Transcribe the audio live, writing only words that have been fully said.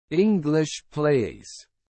잉글리쉬플레이스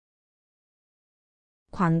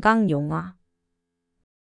관광 영화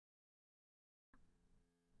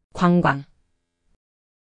관광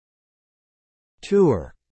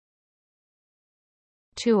tour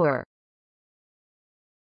tour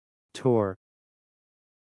tour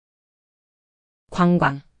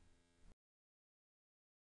관광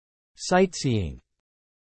sightseeing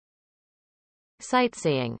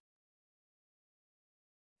sightseeing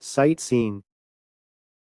sightseeing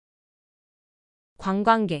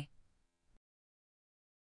관광객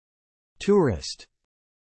tourist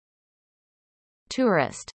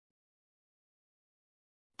tourist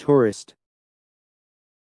tourist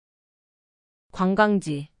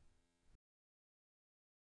관광지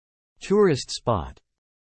tourist spot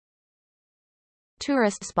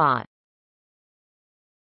tourist spot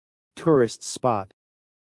tourist spot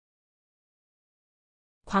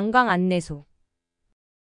관광 안내소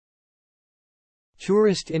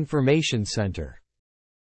tourist information center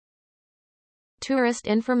tourist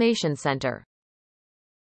information center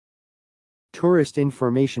tourist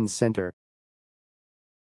information center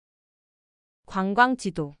관광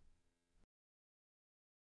지도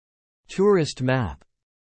tourist map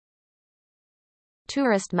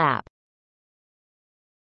tourist map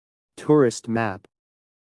tourist map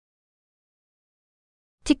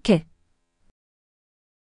티켓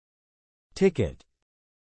ticket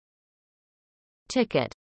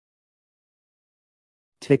ticket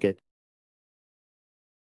ticket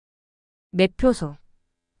매표소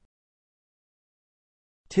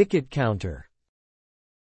ticket counter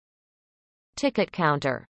ticket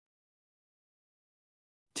counter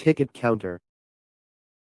ticket counter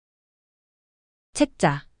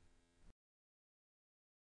책자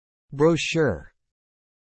brochure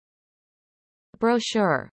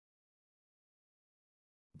brochure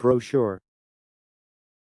brochure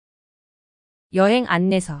여행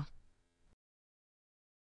안내서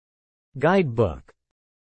guidebook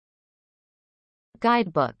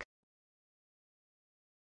guidebook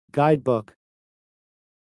guidebook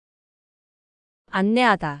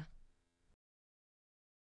안내하다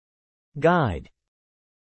guide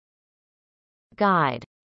guide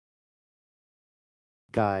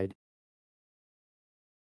guide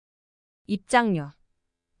입장료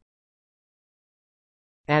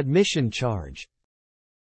admission charge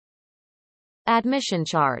admission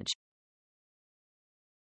charge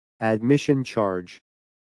admission charge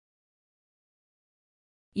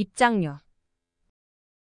입장료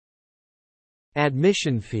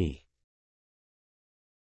admission fee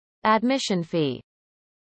admission fee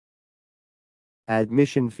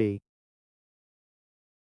admission fee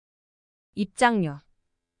입장료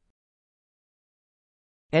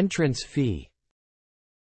entrance fee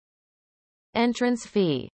entrance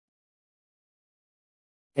fee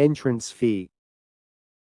entrance fee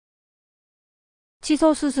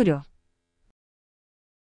취소 수수료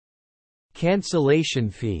cancellation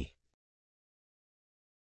fee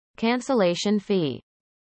cancellation fee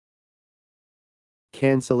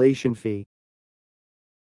cancellation fee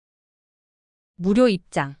무료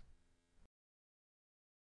입장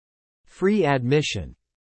free admission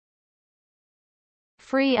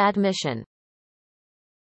free admission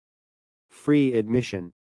free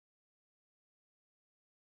admission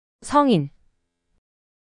성인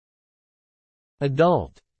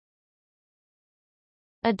adult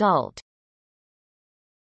adult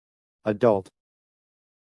adult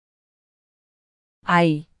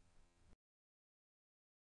아이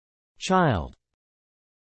child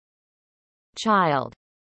child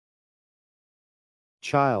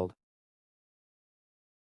child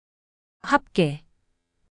합계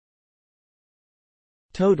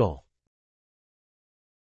total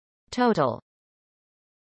total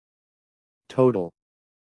total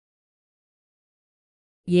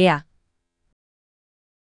예약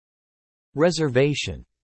reservation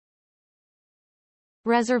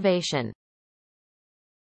reservation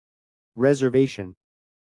reservation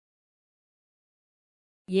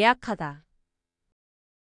예약하다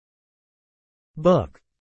book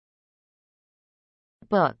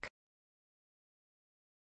book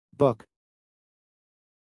book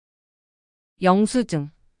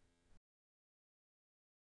영수증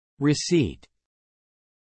receipt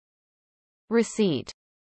receipt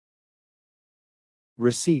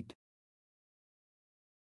receipt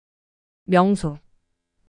명소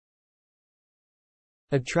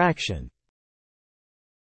attraction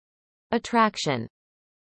attraction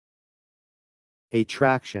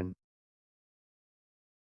attraction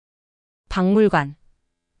박물관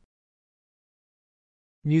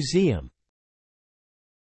museum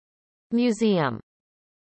museum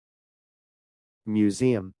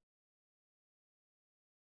museum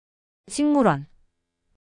식물원,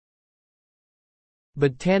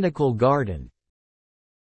 Botanical garden.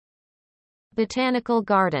 Botanical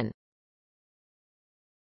garden.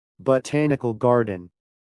 Botanical garden.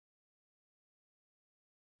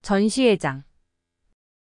 전시회장,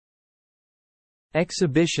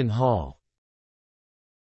 Exhibition hall.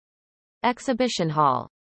 Exhibition hall.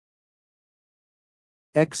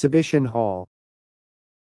 Exhibition hall.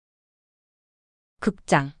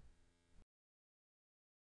 극장,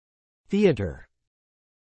 Theater.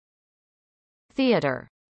 Theater.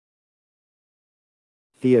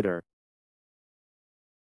 Theater.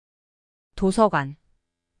 도서관,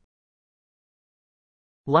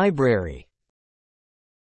 Library.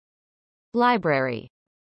 Library.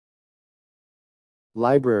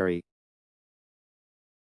 Library.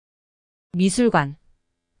 미술관,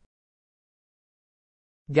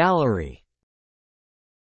 Gallery.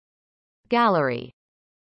 Gallery.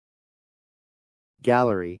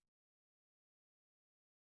 Gallery.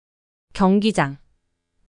 경기장,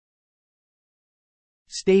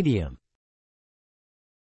 Stadium.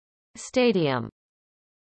 Stadium.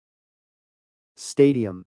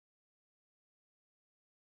 Stadium.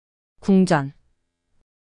 궁전,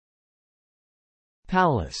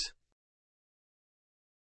 Palace.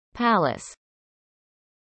 Palace.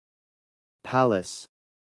 Palace.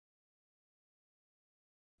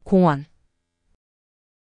 공원,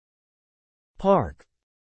 Park.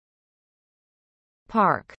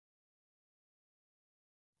 Park.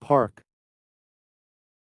 Park.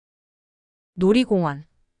 놀이공원,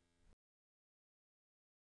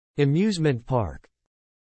 Amusement park.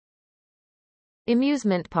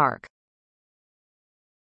 Amusement park.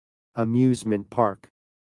 Amusement park.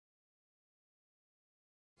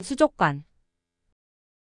 수족관,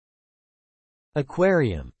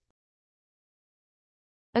 Aquarium.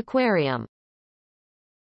 Aquarium.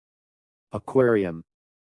 Aquarium.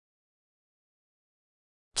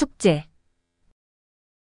 축제,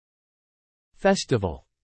 Festival.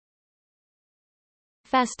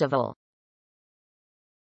 Festival.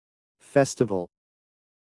 Festival.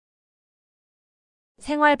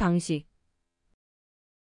 생활 방식,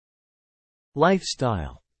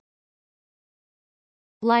 Lifestyle.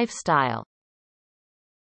 Lifestyle.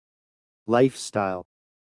 Lifestyle.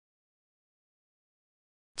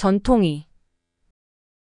 전통이,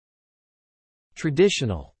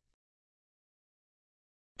 Traditional.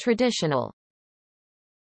 Traditional.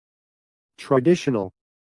 Traditional.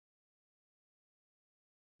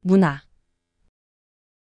 문화,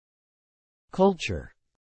 Culture.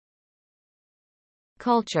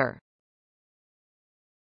 Culture.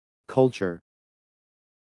 Culture.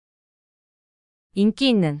 인기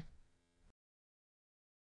있는,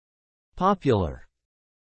 Popular.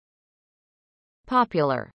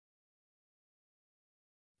 Popular.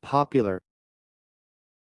 Popular.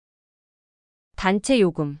 단체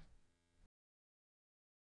요금,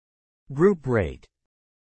 Group rate.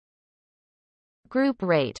 Group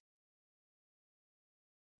rate.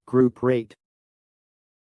 Group rate.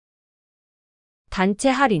 단체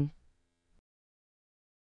할인,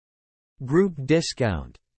 Group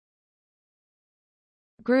discount.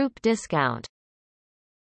 Group discount.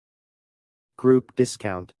 Group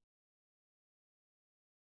discount.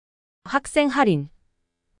 학생 할인,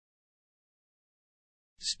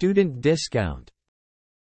 Student discount.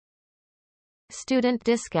 Student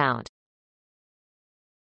discount.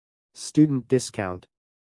 Student discount.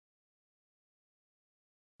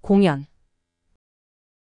 공연,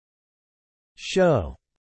 Show.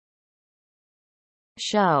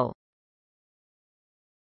 Show.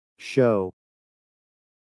 Show.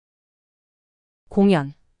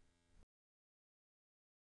 공연,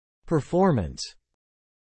 Performance.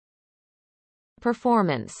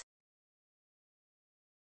 Performance.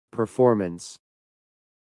 Performance.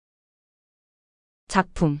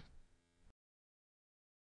 작품,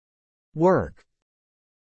 Work.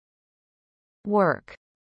 Work.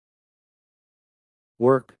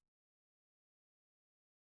 Work.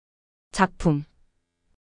 작품,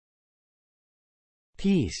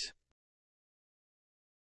 Peace.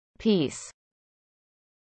 Peace.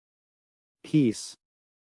 Peace.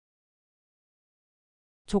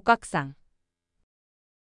 족각상,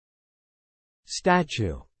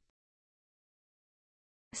 Statue.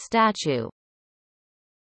 Statue.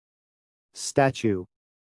 Statue.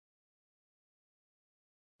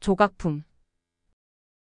 조각품,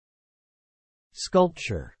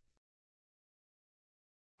 Sculpture.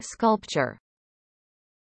 Sculpture.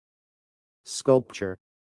 Sculpture.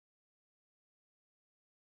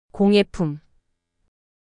 공예품,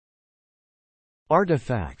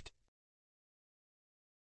 Artifact.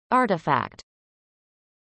 Artifact.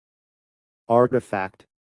 Artifact.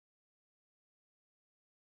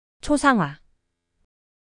 초상화,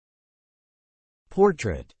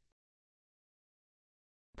 portrait,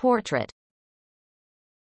 portrait,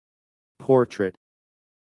 portrait,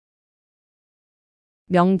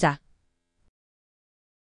 명작,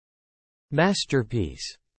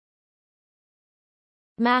 masterpiece,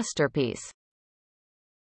 masterpiece,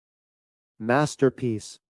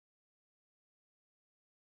 masterpiece,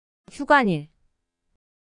 휴관일,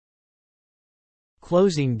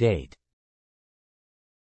 closing date,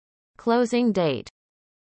 closing date,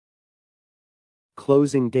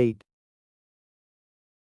 closing date,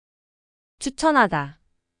 추천하다,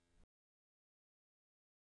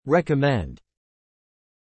 recommend,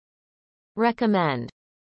 recommend,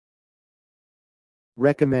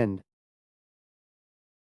 recommend,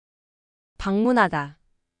 방문하다,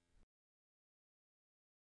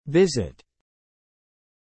 visit,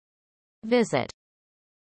 visit,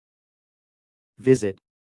 visit,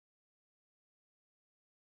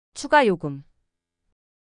 추가 요금,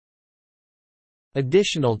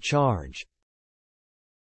 additional charge,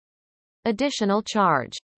 additional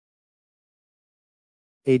charge,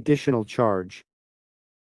 additional charge,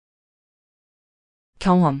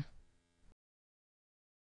 경험,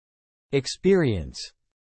 experience,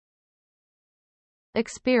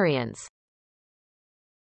 experience,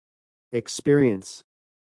 experience,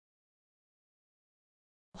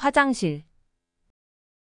 화장실,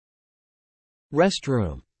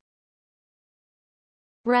 restroom,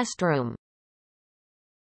 restroom,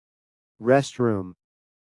 restroom,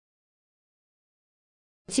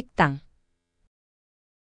 식당,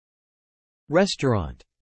 restaurant,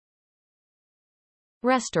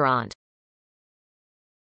 restaurant,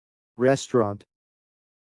 restaurant,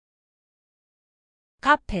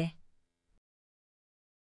 카페,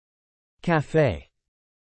 cafe,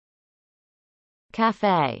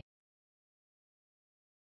 cafe,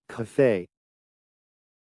 cafe,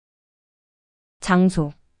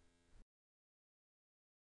 장소,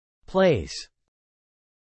 place,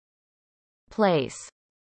 place,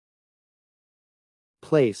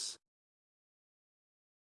 place,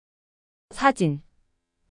 사진,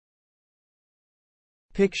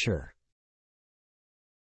 picture,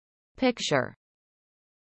 picture,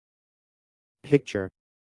 picture,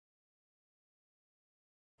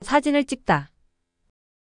 사진을 찍다,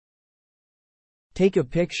 take a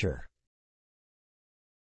picture,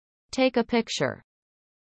 take a picture,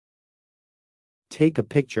 take a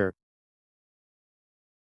picture,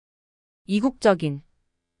 이국적인,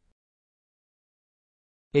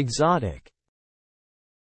 exotic,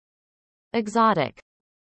 exotic,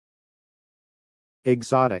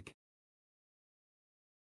 exotic,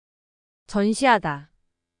 전시하다,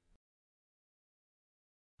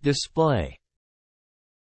 display,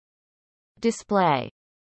 display,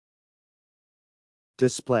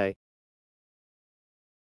 display,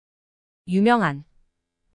 유명한,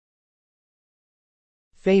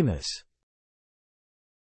 famous,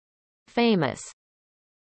 famous,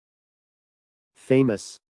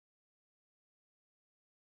 famous,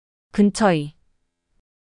 근처의,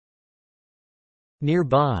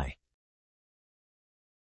 nearby,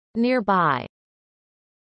 nearby,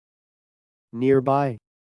 nearby,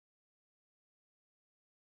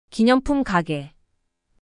 기념품 가게,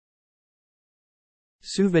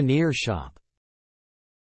 souvenir shop,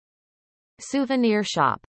 souvenir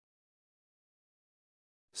shop,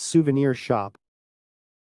 souvenir shop,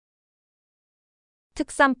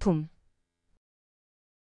 특산품,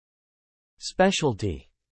 specialty,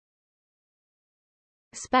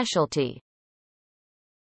 specialty,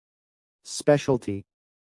 specialty,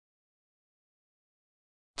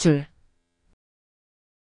 줄,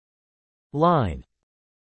 line,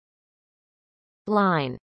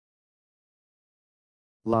 line,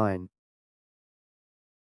 line,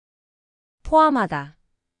 포함하다,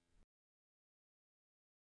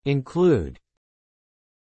 include,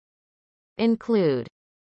 include,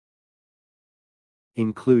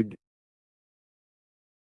 include,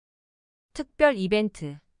 특별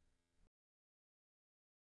이벤트,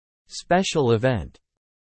 special event,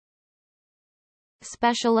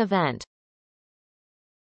 special event,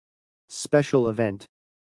 special event,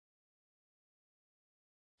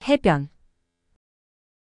 해변,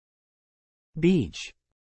 beach,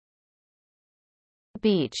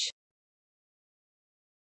 beach,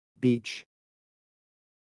 beach,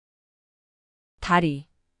 다리,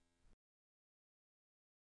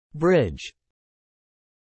 bridge,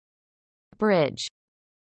 bridge,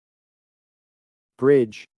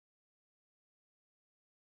 bridge,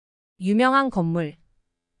 유명한 건물,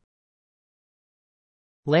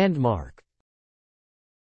 landmark,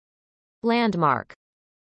 landmark,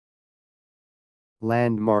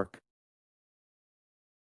 landmark,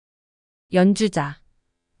 연주자,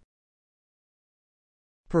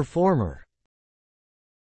 Performer.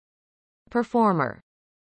 Performer.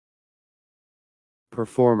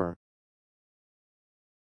 Performer.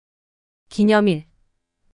 기념일,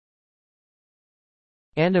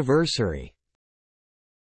 Anniversary.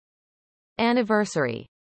 Anniversary.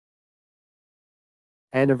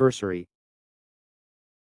 Anniversary.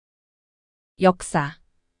 역사,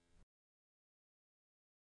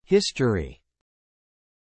 History.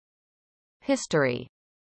 History.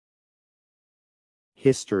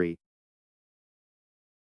 History.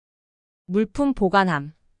 물품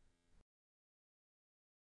보관함,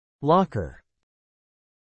 Locker.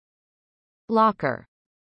 Locker.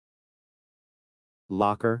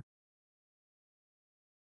 Locker.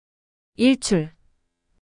 일출,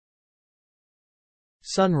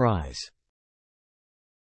 Sunrise.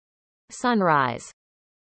 Sunrise.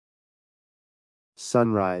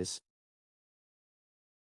 Sunrise.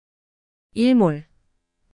 일몰,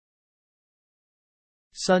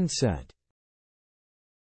 Sunset.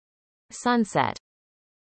 Sunset.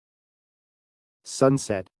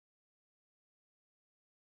 Sunset.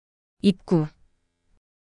 입구,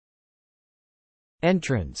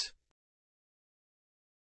 Entrance.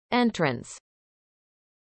 Entrance.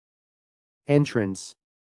 Entrance.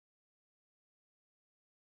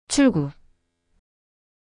 출구,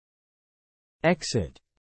 Exit.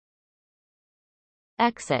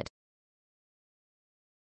 Exit.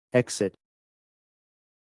 Exit.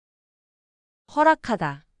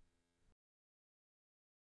 허락하다,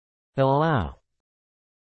 Allow.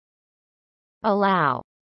 Allow.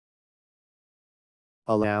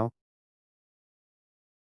 Allow.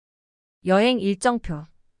 여행 일정표,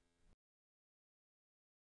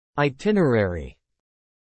 Itinerary.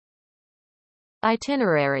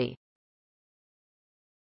 Itinerary.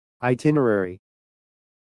 Itinerary.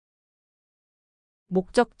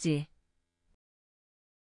 목적지,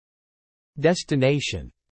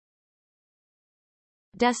 Destination.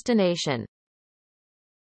 Destination.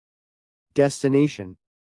 Destination.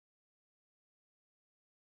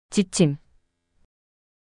 지침,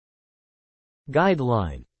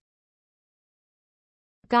 Guideline.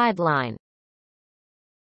 Guideline.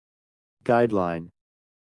 Guideline.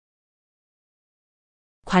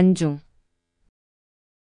 관중,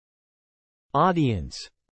 Audience.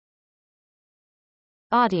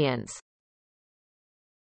 Audience.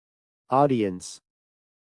 Audience.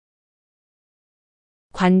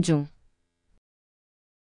 관중,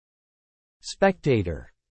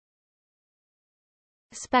 Spectator.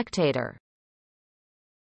 Spectator.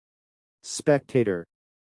 Spectator.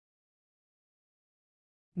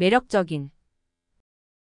 매력적인,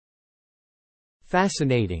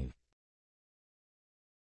 Fascinating.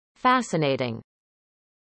 Fascinating.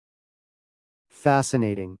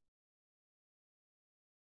 Fascinating.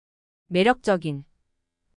 매력적인,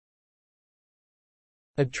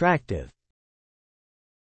 Attractive.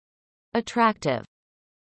 Attractive.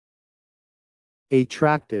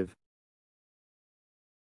 Attractive.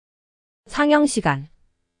 상영시간,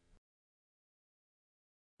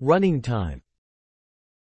 Running time.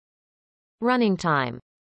 Running time.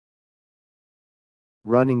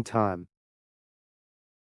 Running time.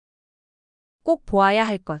 꼭 보아야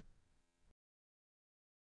할 것,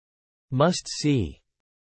 Must see.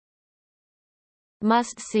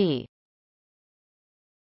 Must see.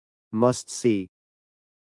 Must see.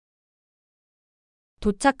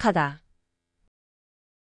 도착하다,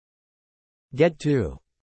 Get to.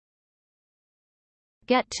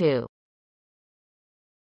 Get to.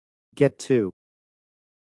 Get to.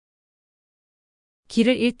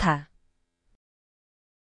 길을 잃다,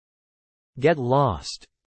 Get lost.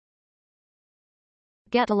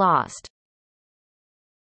 Get lost.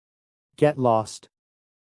 Get lost.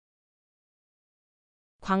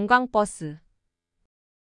 관광버스,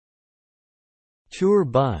 Tour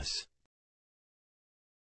bus.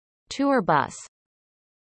 Tour bus.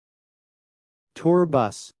 Tour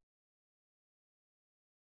bus.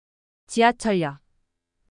 지하철역,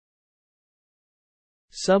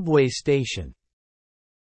 Subway station.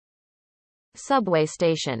 Subway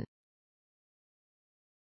station.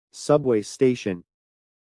 Subway station.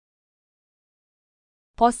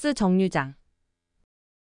 버스 정류장,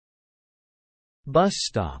 Bus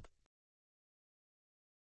stop.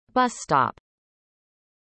 Bus stop.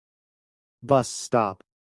 Bus stop.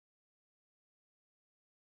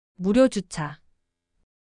 무료 주차,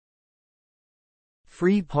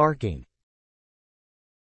 Free parking.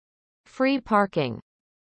 Free parking.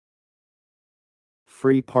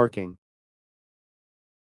 Free parking.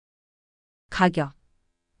 가격,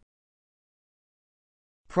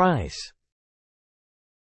 Price.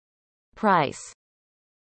 Price.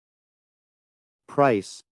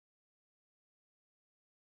 price,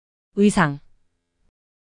 의상,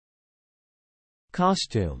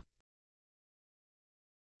 costume,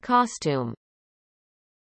 costume,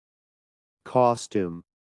 costume,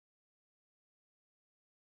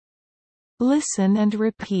 Listen and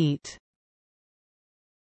repeat.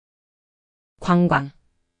 관광,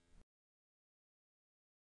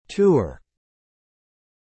 tour,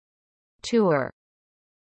 tour,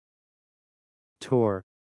 tour,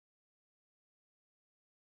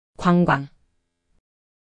 관광,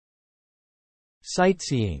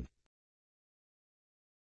 sightseeing,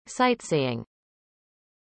 sightseeing,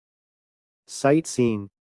 sightseeing,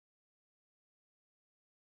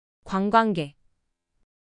 관광객,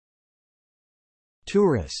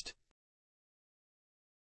 tourist,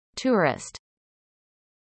 tourist,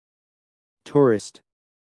 tourist,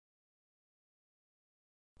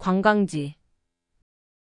 관광지,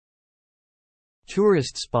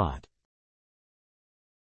 tourist spot,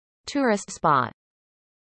 tourist spot,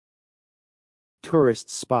 tourist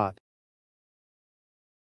spot,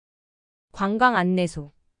 관광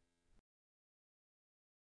안내소,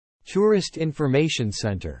 tourist information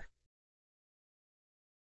center,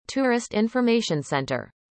 tourist information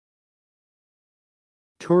center,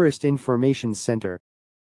 tourist information center,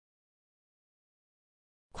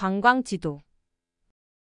 관광 지도,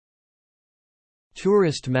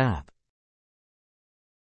 tourist map,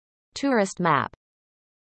 tourist map,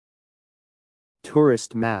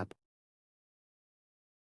 tourist map,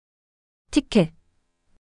 티켓,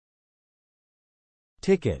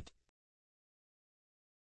 ticket,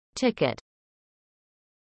 ticket,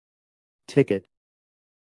 ticket,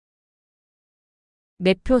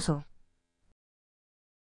 매표소,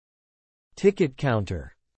 ticket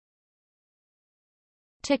counter,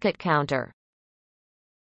 ticket counter,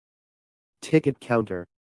 ticket counter,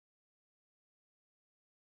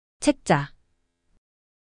 책자,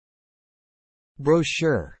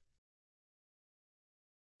 brochure,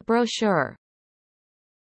 brochure,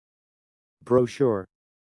 brochure,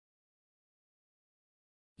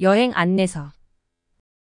 여행 안내서,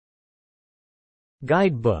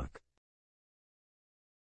 guidebook,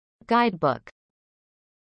 guidebook,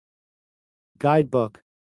 guidebook,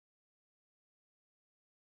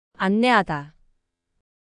 안내하다,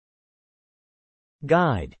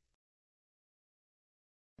 guide,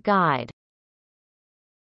 guide,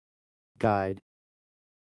 guide,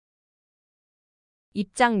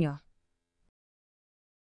 입장료,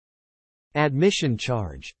 admission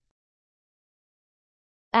charge,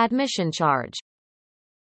 admission charge,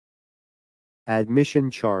 admission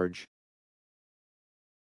charge,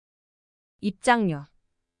 입장료,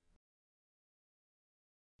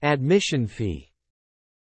 admission fee,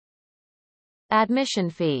 admission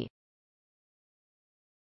fee,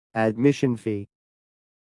 admission fee,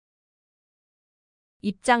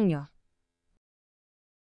 입장료,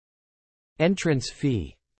 entrance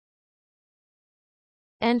fee,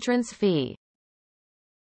 entrance fee,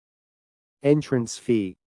 entrance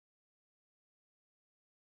fee,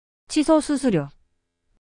 취소 수수료,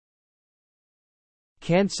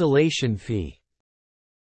 cancellation fee,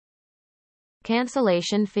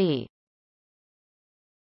 cancellation fee,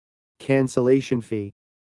 cancellation fee,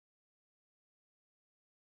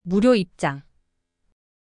 무료 입장,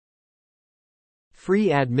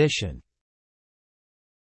 free admission,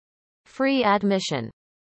 free admission,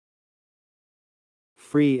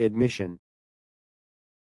 free admission,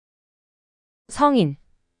 성인,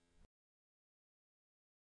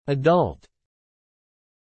 adult,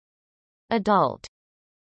 adult,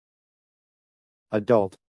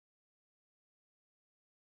 adult,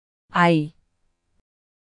 아이,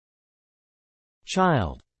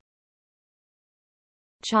 child,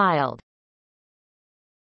 child,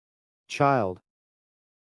 child,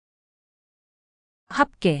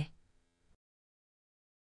 합계,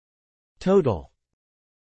 total,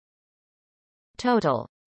 total,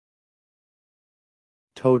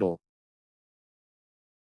 total,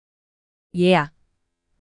 예약,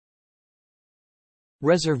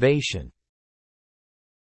 reservation,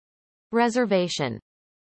 reservation,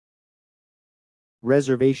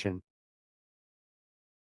 reservation,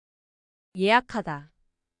 예약하다,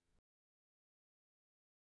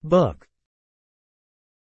 book,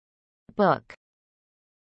 book,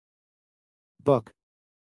 book,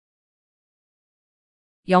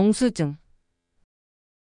 영수증,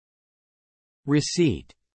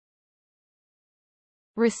 receipt,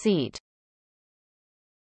 receipt,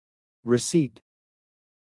 receipt,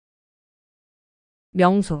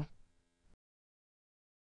 명소,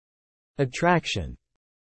 attraction,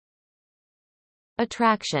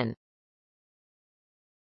 attraction,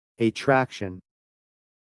 attraction,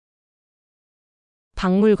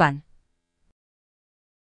 박물관,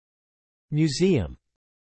 museum,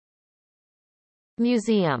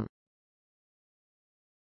 museum,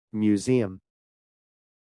 museum,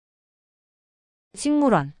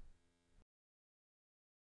 식물원,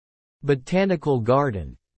 botanical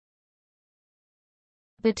garden,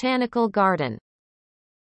 botanical garden,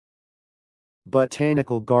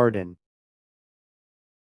 botanical garden,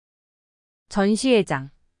 전시회장,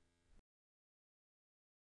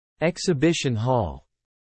 exhibition hall,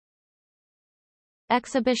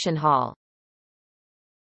 exhibition hall,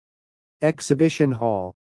 exhibition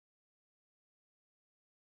hall,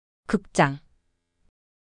 극장,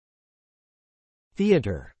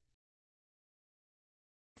 theater,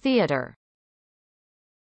 theater,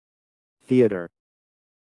 theater,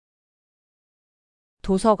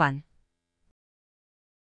 도서관,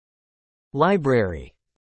 library,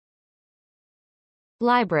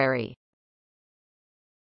 library,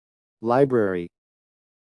 library,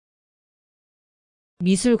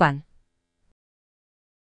 미술관,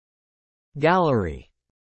 gallery,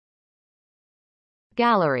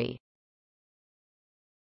 gallery,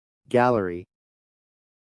 gallery,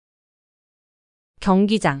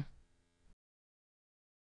 경기장,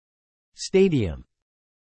 stadium,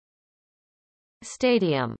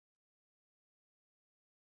 stadium,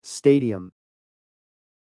 stadium,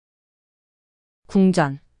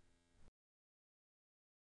 궁전,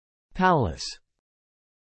 palace,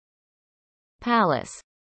 palace,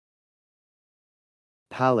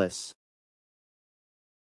 palace,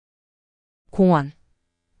 공원,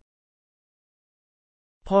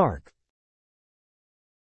 park,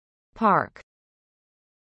 park,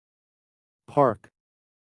 park,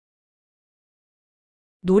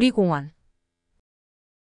 놀이공원,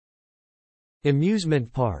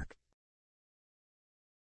 amusement park,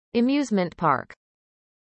 amusement park,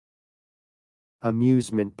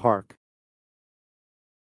 amusement park,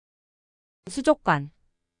 수족관,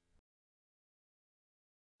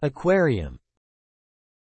 aquarium,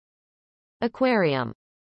 aquarium,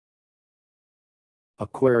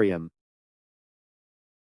 aquarium,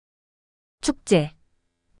 축제,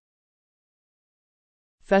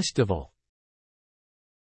 festival,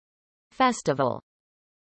 festival,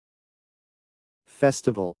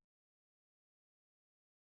 festival,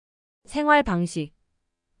 생활 방식,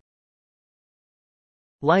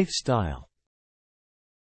 lifestyle,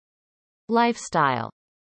 lifestyle,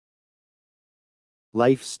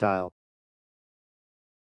 lifestyle,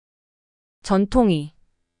 전통이,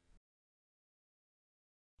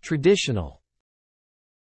 traditional,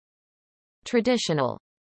 traditional,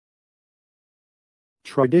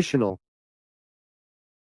 traditional,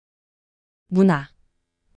 문화,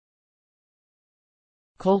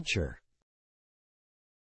 culture,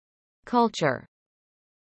 culture,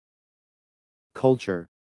 culture,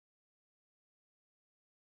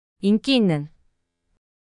 인기 있는,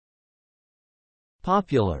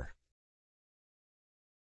 popular,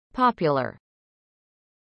 popular,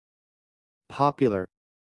 popular,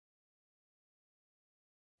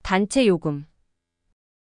 단체 요금,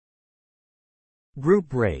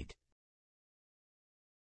 group rate,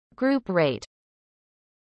 group rate,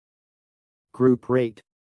 group rate,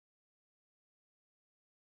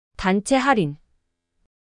 단체 할인,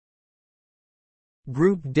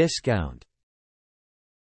 group discount,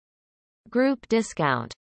 group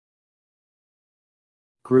discount,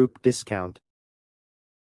 group discount,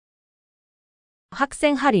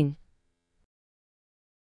 학생 할인,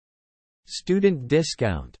 student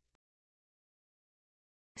discount,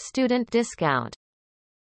 student discount,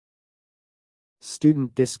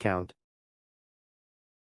 student discount,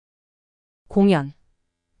 공연,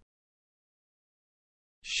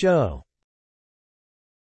 show,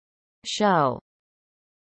 show,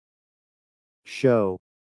 show,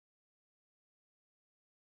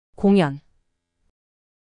 공연,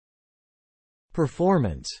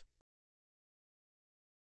 performance,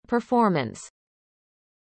 performance,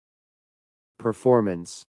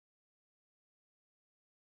 performance,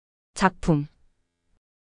 작품,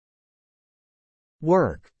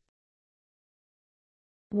 work,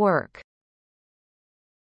 work,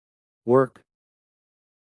 work,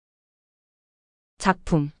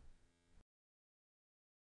 작품,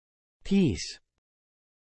 peace,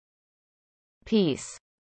 peace,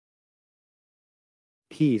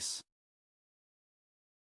 peace,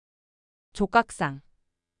 족각상,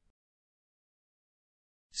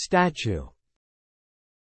 statue,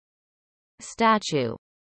 statue,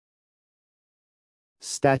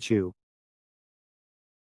 statue,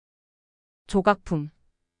 조각품,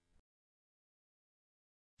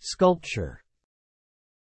 sculpture,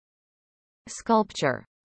 sculpture,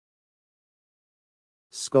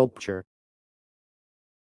 sculpture,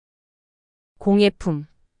 공예품,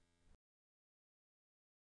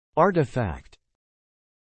 artifact,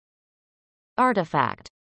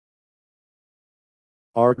 artifact,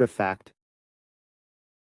 artifact,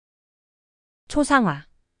 초상화,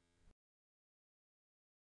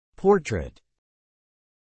 portrait,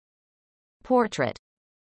 portrait,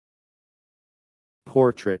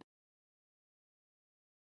 portrait,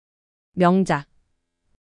 명작,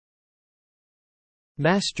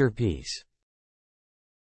 masterpiece,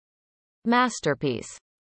 masterpiece,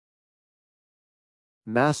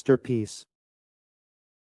 masterpiece,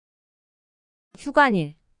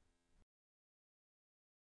 휴관일,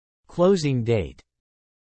 closing date,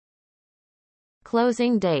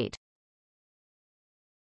 closing date,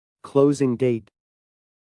 closing date,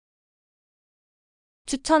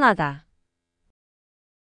 추천하다,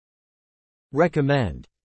 recommend,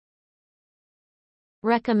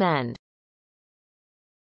 recommend,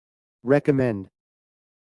 recommend,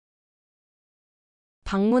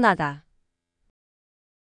 방문하다,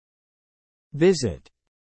 visit,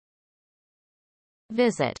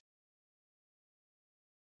 visit,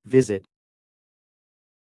 visit,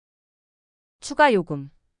 추가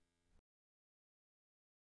요금,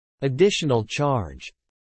 additional charge,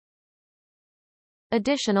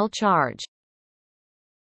 additional charge,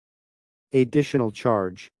 additional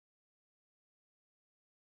charge,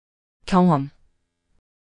 경험,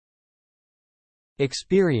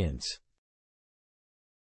 experience,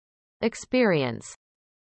 experience,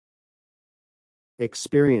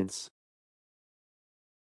 experience,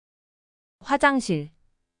 화장실,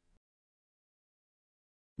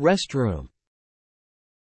 restroom,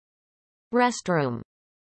 restroom,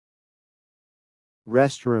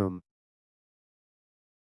 restroom,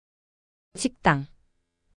 식당,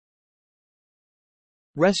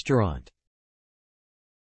 restaurant,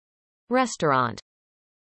 restaurant,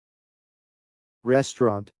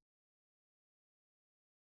 restaurant,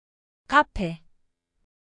 카페,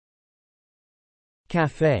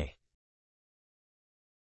 cafe,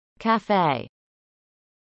 cafe,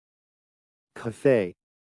 cafe,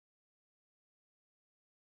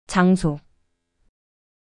 장소,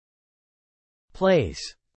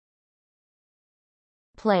 place,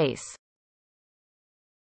 place,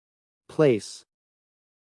 place,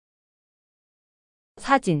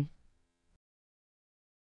 사진,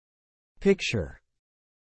 picture,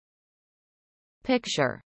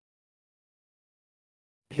 picture,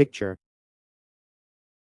 picture,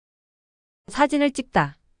 사진을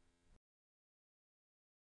찍다,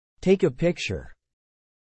 take a picture,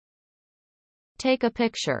 take a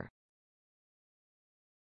picture,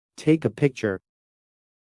 take a picture,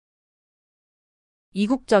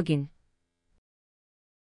 이국적인,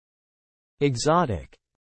 exotic,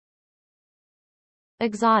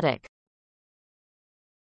 exotic,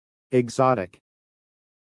 exotic,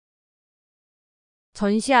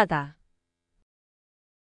 전시하다,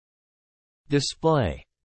 display,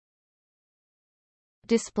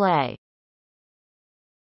 display,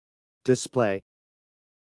 display,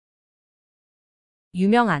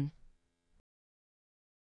 유명한,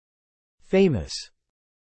 famous,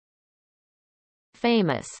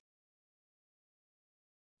 famous,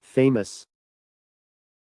 famous,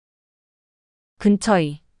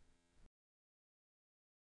 근처의,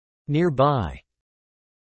 nearby,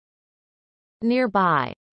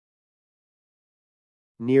 nearby,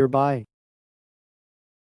 nearby,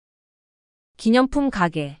 기념품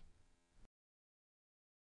가게,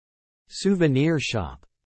 souvenir shop,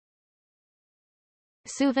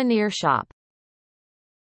 souvenir shop,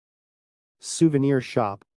 souvenir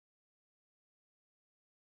shop,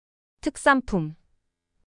 특산품,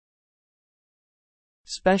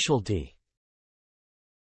 specialty,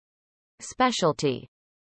 specialty,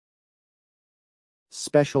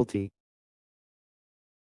 specialty,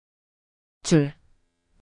 줄,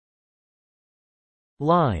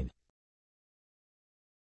 line,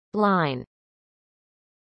 line,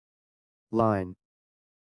 line,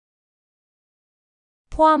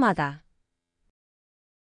 포함하다,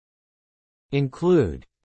 include,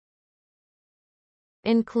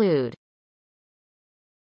 include,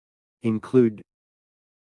 include,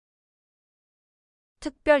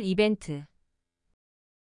 특별 이벤트,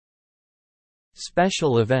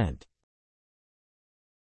 special event,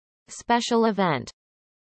 special event,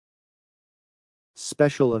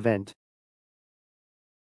 special event,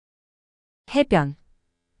 해변,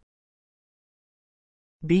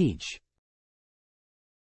 beach,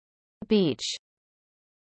 beach,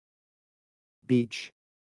 beach,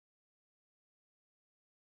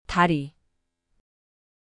 다리,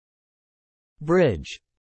 bridge,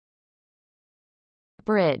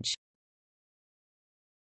 bridge,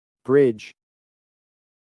 bridge,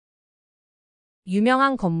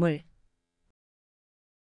 유명한 건물.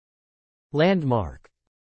 Landmark.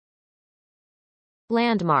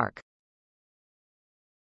 Landmark.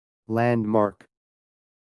 Landmark.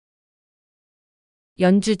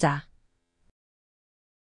 연주자.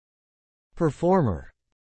 Performer.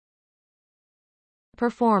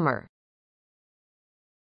 Performer.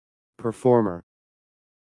 Performer.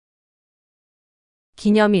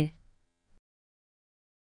 기념일.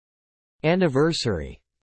 Anniversary.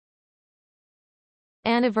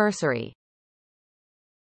 Anniversary.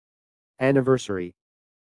 Anniversary.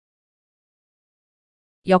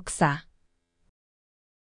 역사.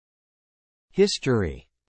 History.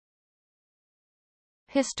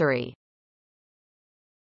 History.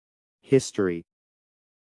 History.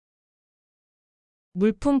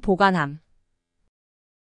 물품 보관함.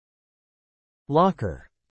 Locker.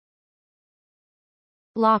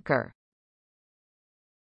 Locker.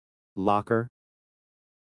 Locker.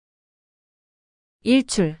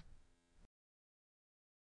 일출.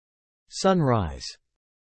 Sunrise.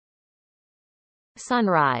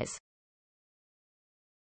 Sunrise.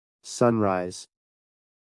 Sunrise.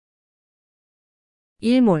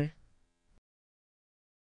 일몰.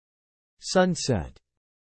 Sunset.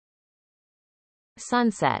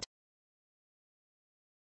 Sunset.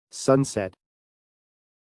 Sunset.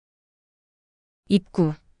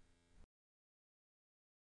 입구.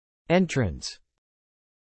 Entrance.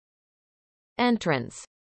 Entrance.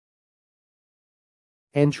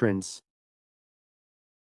 Entrance.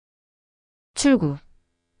 출구.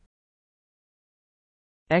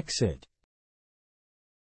 Exit.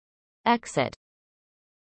 Exit.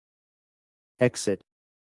 Exit.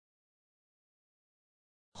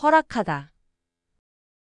 허락하다.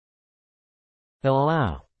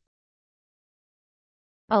 Allow.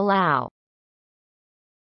 Allow.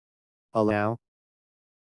 Allow.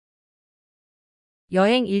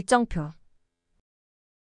 여행 일정표.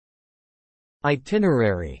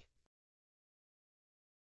 Itinerary.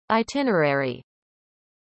 Itinerary.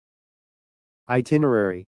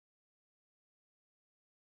 Itinerary.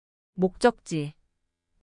 목적지.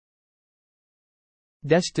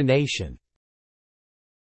 Destination.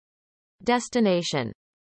 Destination.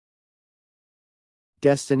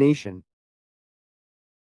 Destination.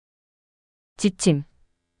 지침.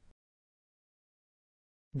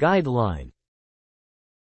 Guideline.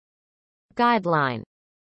 Guideline.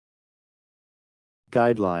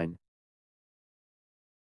 Guideline.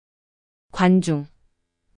 관중.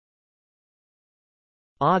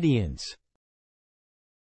 Audience.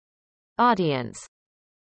 Audience.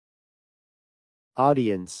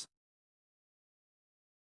 Audience.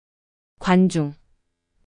 관중.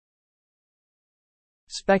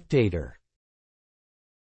 Spectator.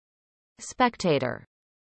 Spectator.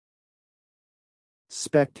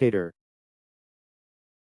 Spectator.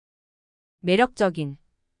 매력적인.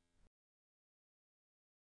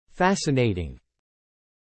 Fascinating.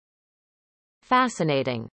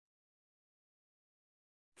 Fascinating.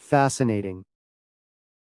 Fascinating.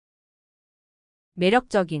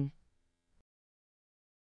 매력적인.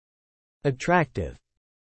 Attractive.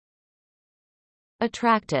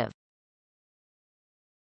 Attractive.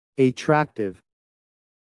 Attractive.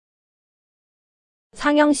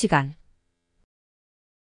 상영시간.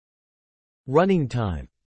 Running time.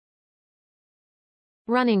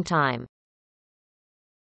 Running time.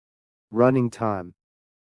 Running time.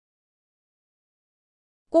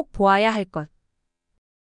 꼭 보아야 할 것.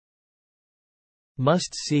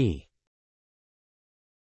 Must see.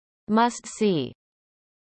 Must see.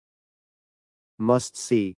 Must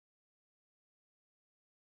see.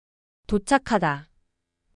 도착하다.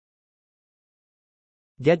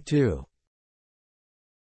 Get to.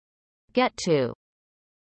 Get to.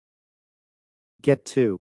 Get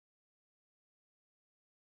to.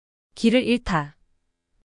 길을 잃다.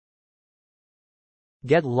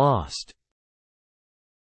 Get lost.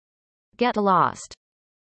 Get lost.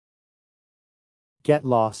 Get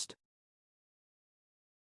lost.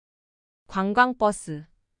 관광버스.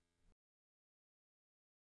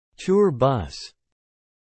 Tour bus.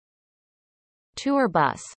 Tour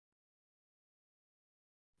bus.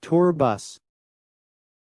 Tour bus.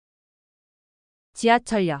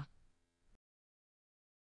 지하철역.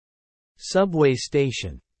 Subway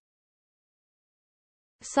station.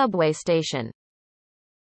 Subway station.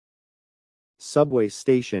 Subway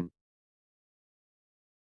station.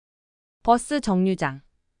 버스 정류장.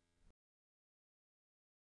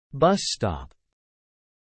 Bus stop.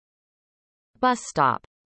 Bus stop.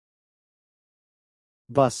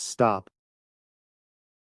 Bus stop.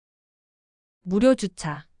 무료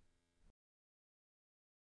주차.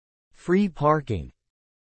 Free parking.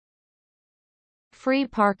 Free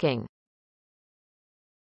parking.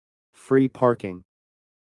 Free parking.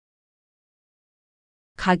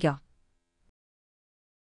 가격,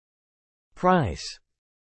 Price.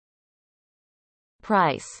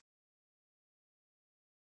 Price.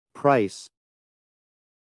 Price.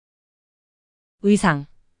 의상,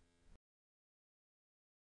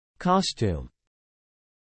 Costume.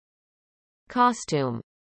 Costume.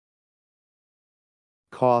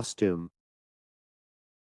 Costume.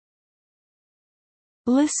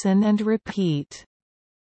 Listen and repeat.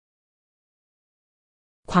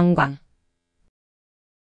 관광,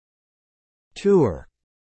 Tour.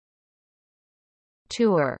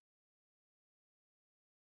 Tour.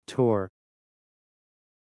 Tour.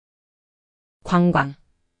 관광,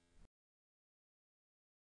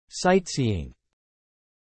 Sightseeing.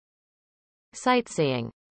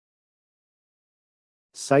 Sightseeing.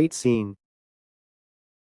 Sightseeing.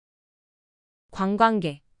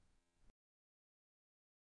 관광객,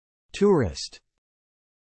 Tourist.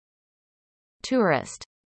 Tourist.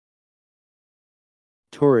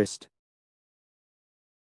 Tourist.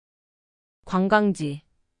 관광지,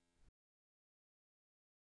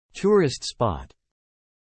 Tourist spot.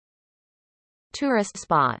 Tourist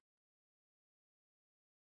spot.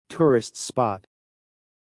 Tourist spot.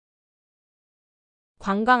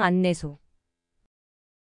 관광 안내소,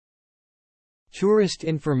 Tourist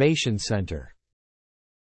information center.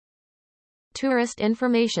 Tourist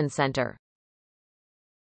information center.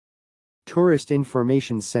 Tourist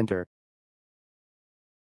information center.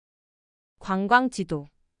 관광 지도,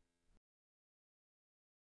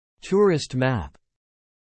 Tourist map.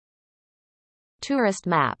 Tourist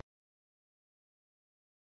map.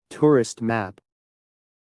 Tourist map.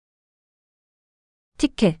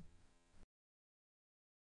 티켓,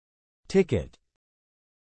 Ticket.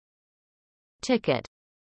 Ticket.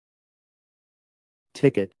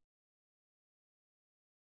 Ticket.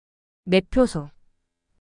 매표소,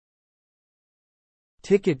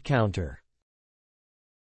 Ticket counter.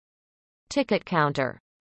 Ticket counter.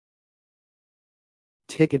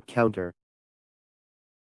 Ticket counter.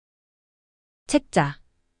 책자,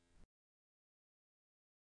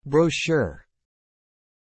 Brochure.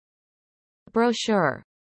 Brochure.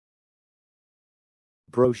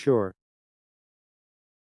 Brochure.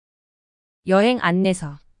 여행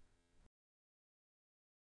안내서,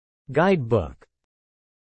 Guidebook.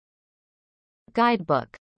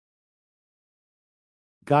 Guidebook.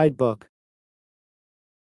 Guidebook.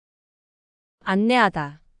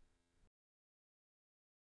 안내하다,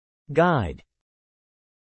 Guide.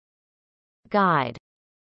 Guide.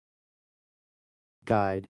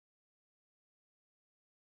 Guide.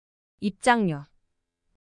 입장료,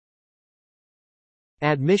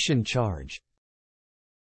 Admission charge.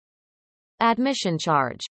 Admission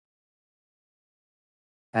charge.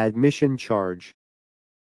 Admission charge.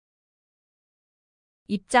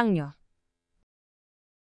 입장료,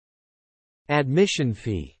 Admission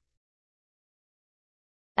fee.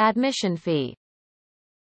 Admission fee.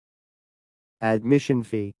 Admission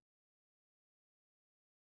fee.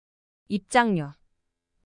 입장료,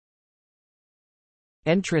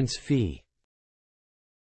 Entrance fee.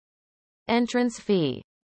 Entrance fee.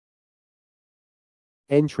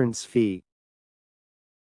 Entrance fee.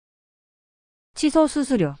 취소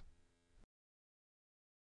수수료,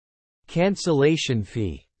 Cancellation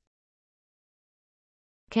fee.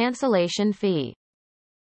 Cancellation fee.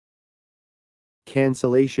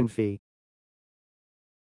 Cancellation fee.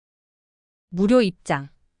 무료 입장,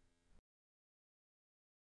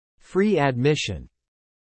 Free admission.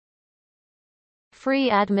 Free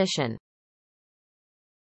admission.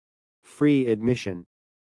 Free admission.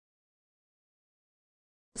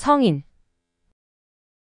 성인,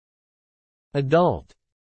 Adult.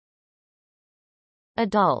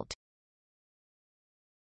 Adult.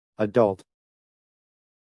 Adult.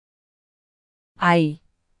 아이,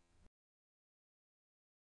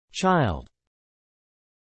 Child.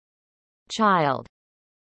 Child.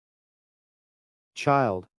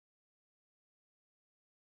 Child.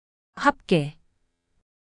 합계,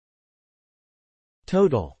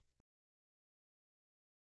 Total.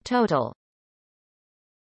 Total.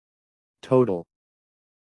 Total.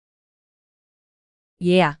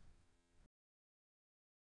 예약,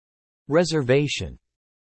 Reservation.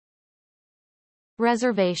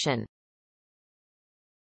 Reservation.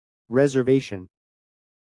 Reservation.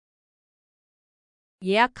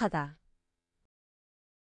 예약하다,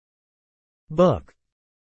 Book.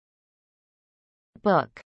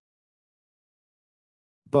 Book.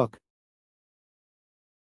 Book.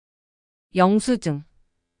 영수증,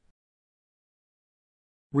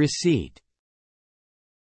 Receipt.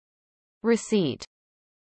 Receipt.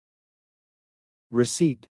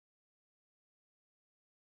 Receipt.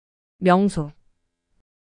 명소,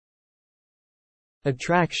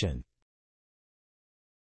 attraction,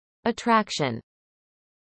 attraction,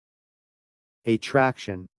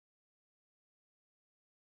 attraction,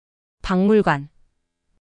 박물관,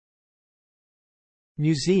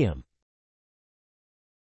 museum,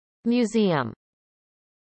 museum,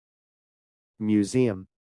 museum,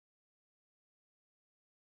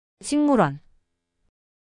 식물원,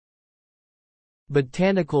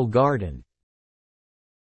 botanical garden,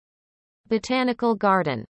 botanical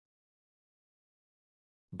garden,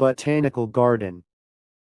 botanical garden,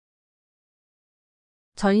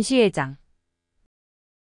 전시회장,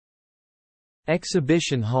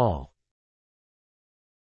 exhibition hall,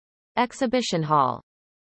 exhibition hall,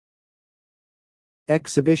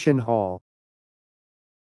 exhibition hall,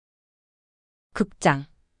 극장,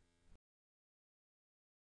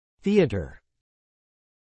 theater,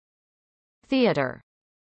 theater,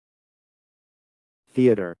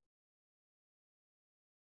 theater,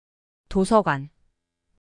 도서관,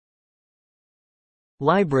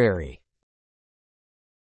 library,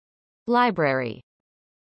 library,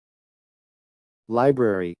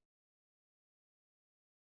 library,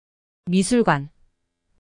 미술관,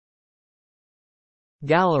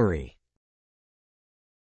 gallery,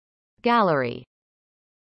 gallery,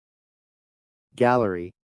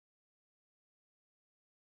 gallery,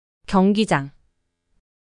 경기장,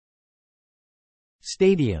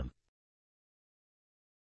 stadium,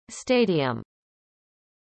 stadium,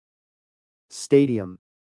 stadium,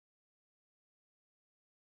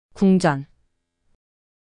 궁전,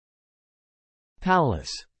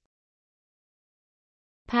 palace,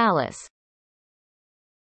 palace,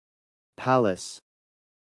 palace,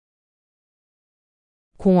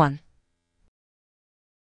 공원,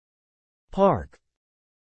 park,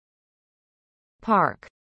 park,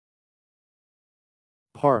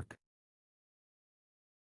 park,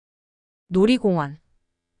 놀이공원,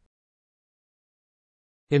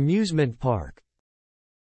 amusement park,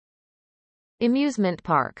 amusement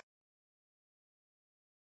park,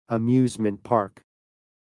 amusement park,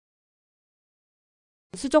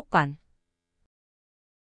 수족관,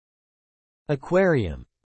 aquarium,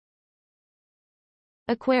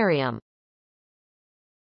 aquarium,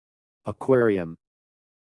 aquarium,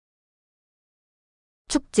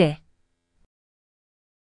 축제,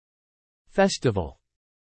 festival,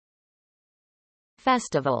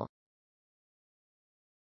 festival,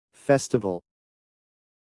 festival,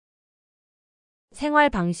 생활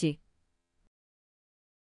방식,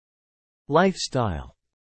 lifestyle,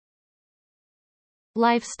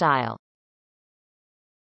 lifestyle,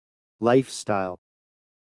 lifestyle,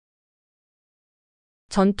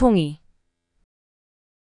 전통이,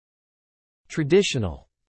 traditional,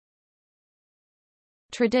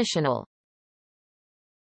 traditional,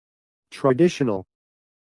 traditional,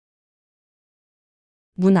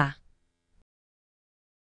 문화,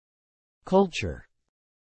 culture,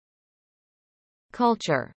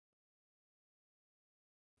 culture,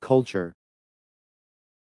 culture,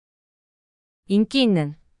 인기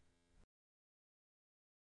있는,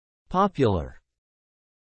 popular,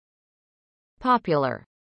 popular,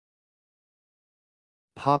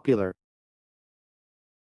 popular,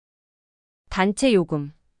 단체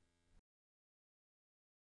요금,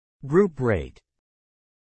 group rate,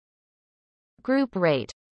 group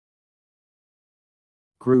rate,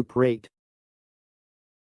 group rate,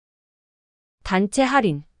 단체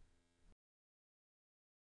할인,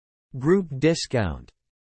 group discount,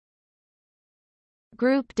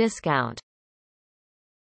 group discount,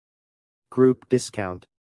 group discount,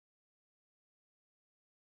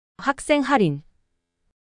 학생 할인,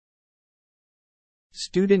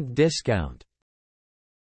 student discount,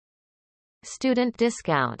 student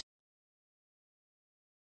discount,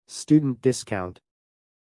 student discount,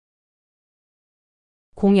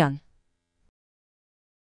 공연,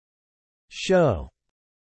 show,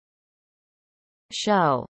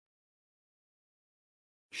 show,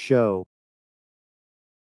 show,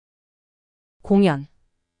 공연,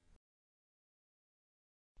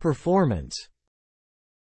 performance,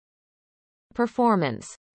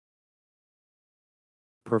 performance,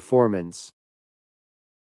 performance,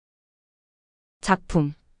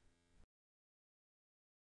 작품,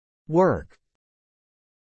 work,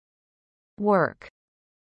 work,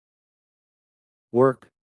 work,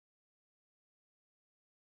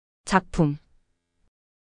 작품,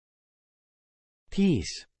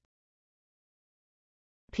 peace,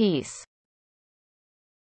 peace,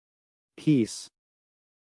 peace,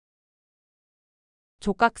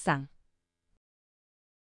 족각상,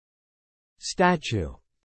 statue,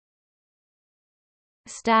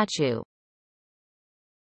 statue,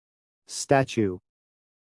 statue,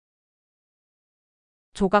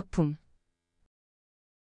 조각품,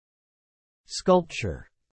 sculpture,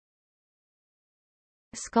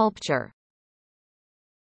 sculpture,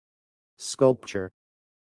 sculpture,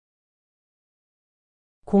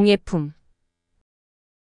 공예품,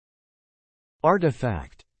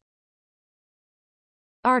 artifact,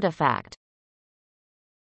 artifact,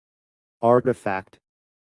 artifact,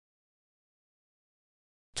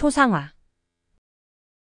 초상화,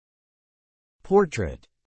 portrait,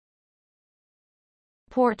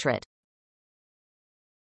 portrait,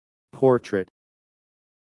 portrait,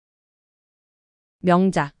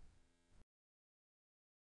 명작,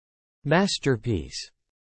 masterpiece,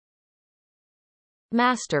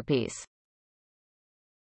 masterpiece,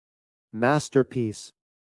 masterpiece,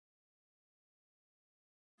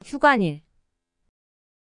 휴관일,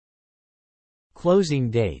 closing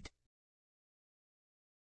date,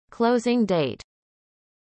 closing date,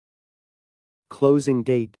 closing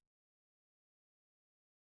date,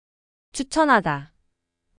 추천하다,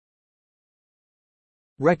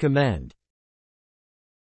 recommend,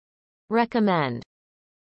 recommend,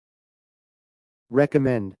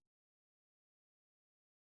 recommend,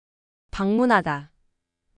 방문하다,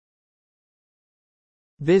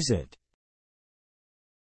 visit,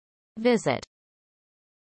 visit,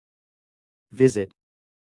 visit,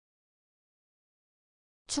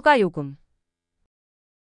 추가 요금,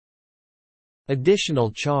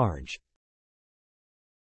 additional charge,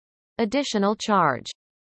 additional charge,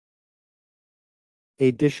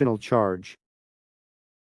 additional charge,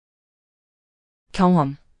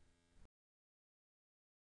 경험,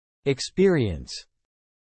 experience,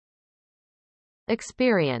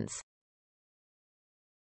 experience,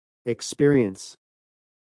 experience,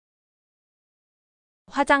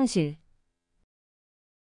 화장실,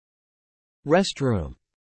 restroom,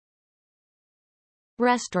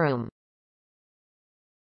 restroom,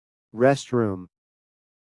 restroom,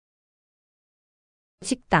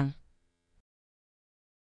 식당,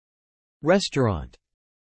 restaurant,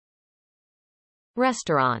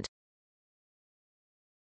 restaurant,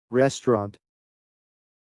 restaurant,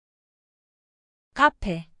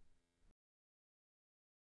 카페,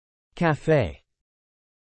 cafe,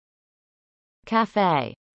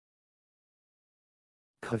 cafe,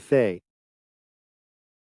 cafe,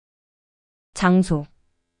 장소,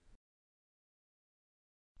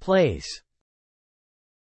 place,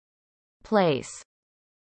 place,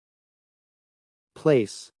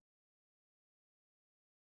 place,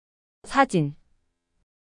 사진,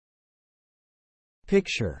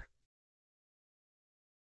 picture,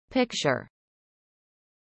 picture,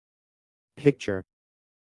 picture,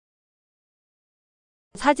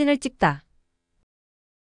 사진을 찍다,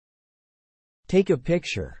 take a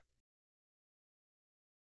picture,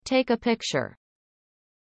 take a picture,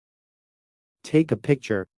 take a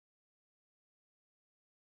picture,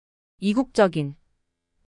 이국적인,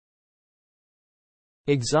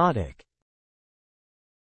 exotic,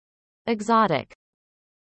 exotic,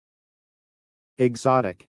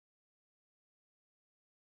 exotic,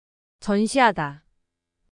 전시하다,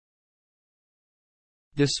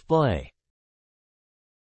 display,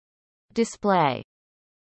 display,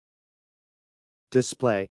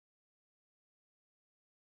 display,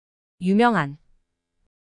 유명한,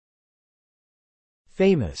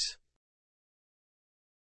 famous,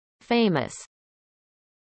 famous,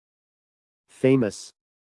 famous,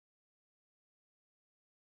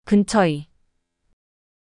 근처의,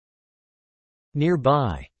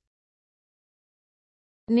 nearby,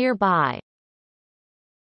 nearby,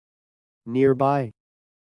 nearby,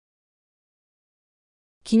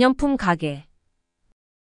 기념품 가게,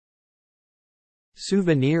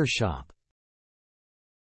 souvenir shop,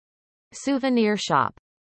 souvenir shop,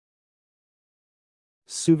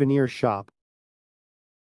 souvenir shop,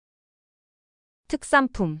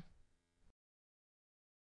 특산품,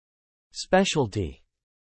 specialty,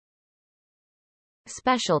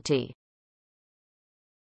 specialty,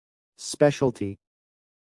 specialty,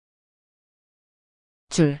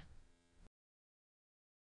 줄,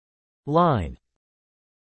 line,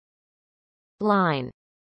 line,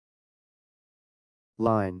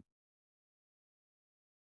 line,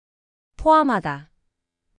 포함하다,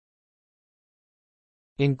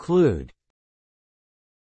 include,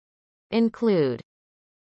 include,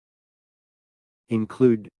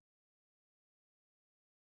 include,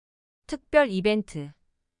 특별 이벤트,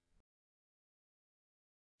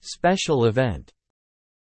 special event,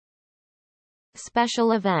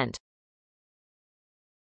 special event,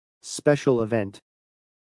 special event,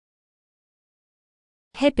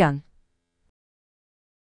 해변,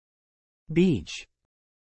 beach,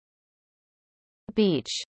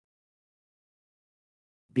 beach,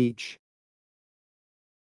 beach,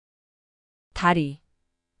 다리,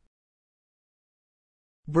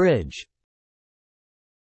 bridge,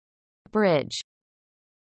 bridge,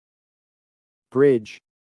 bridge,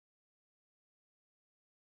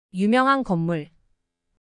 유명한 건물,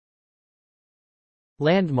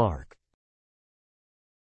 landmark,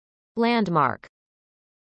 landmark,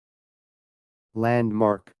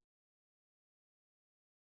 landmark,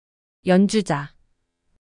 연주자,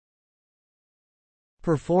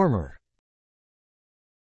 performer,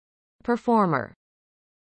 performer,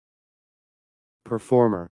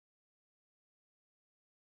 performer,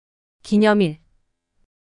 기념일,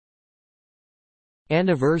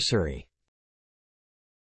 anniversary,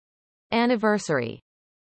 anniversary,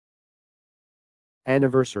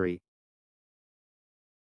 anniversary,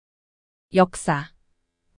 역사,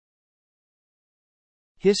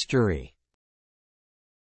 history,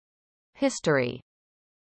 history,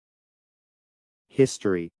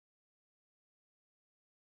 history,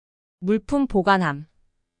 물품 보관함,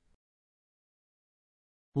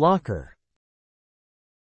 locker,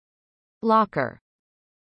 locker,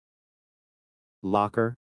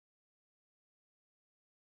 locker,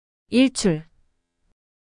 일출,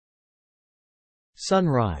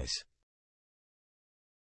 sunrise,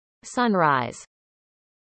 sunrise,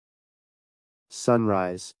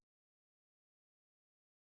 sunrise,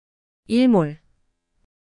 일몰,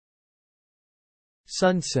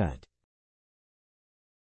 sunset,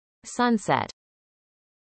 sunset,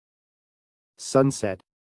 sunset,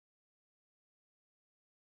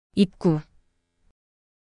 입구,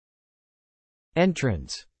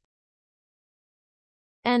 entrance,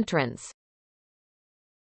 entrance,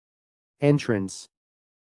 entrance,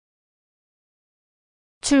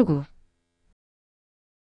 출구,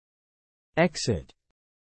 exit,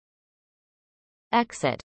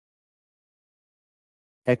 exit,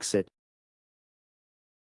 exit,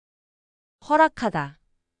 허락하다,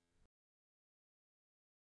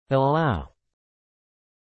 allow,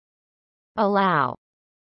 allow,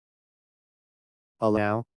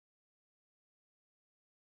 allow,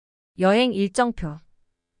 여행 일정표,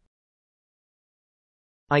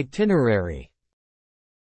 itinerary,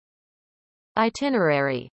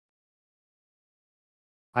 itinerary,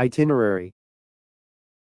 itinerary,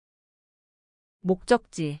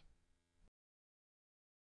 목적지,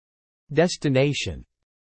 destination,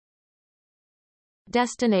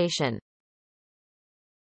 destination,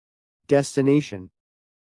 destination,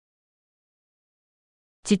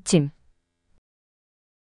 지침,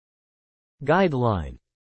 guideline,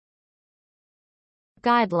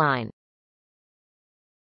 guideline,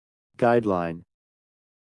 guideline,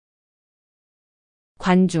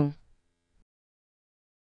 관중,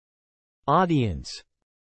 audience,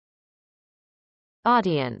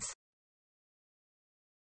 audience,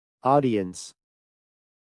 audience,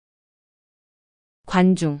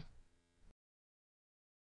 관중,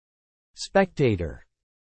 spectator,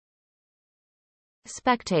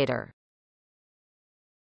 spectator,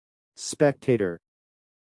 spectator,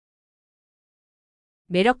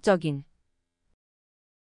 매력적인,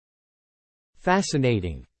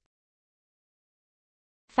 fascinating,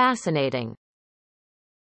 fascinating,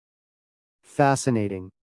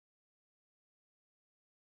 fascinating,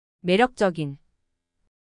 매력적인,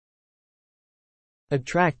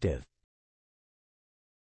 attractive,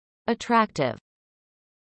 attractive,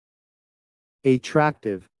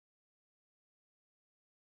 attractive,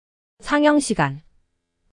 상영시간,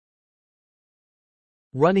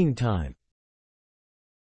 running time,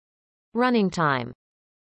 running time,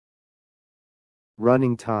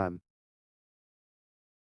 running time,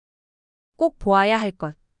 꼭 보아야 할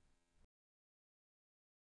것,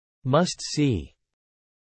 must see,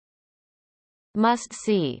 must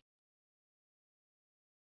see,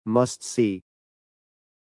 must see,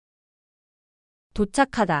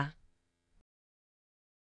 도착하다,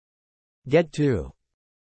 get to,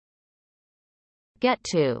 get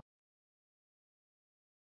to,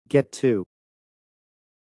 get to,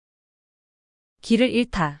 길을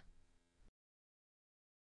잃다,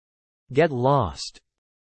 get lost,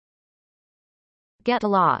 get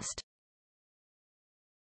lost,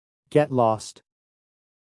 get lost,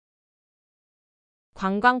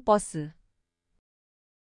 관광버스,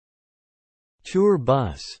 tour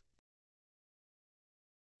bus,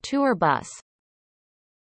 tour bus,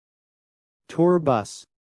 tour bus,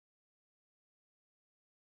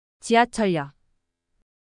 지하철역,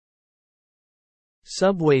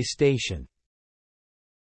 subway station,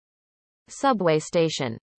 subway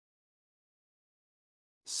station,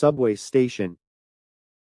 subway station,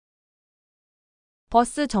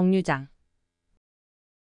 버스 정류장,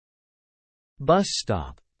 bus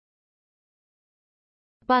stop,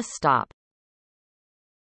 bus stop,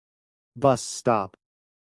 Bus stop.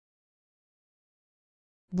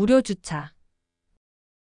 무료 주차.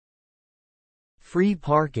 Free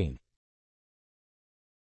parking.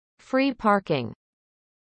 Free parking.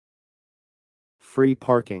 Free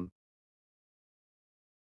parking.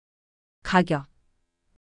 가격.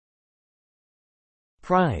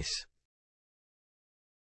 Price.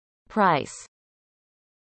 Price.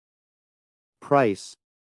 Price.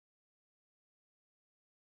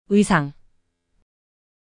 의상.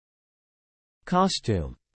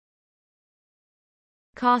 Costume.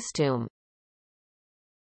 Costume.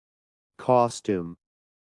 Costume.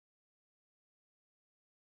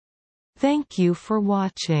 Thank you for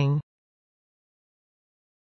watching.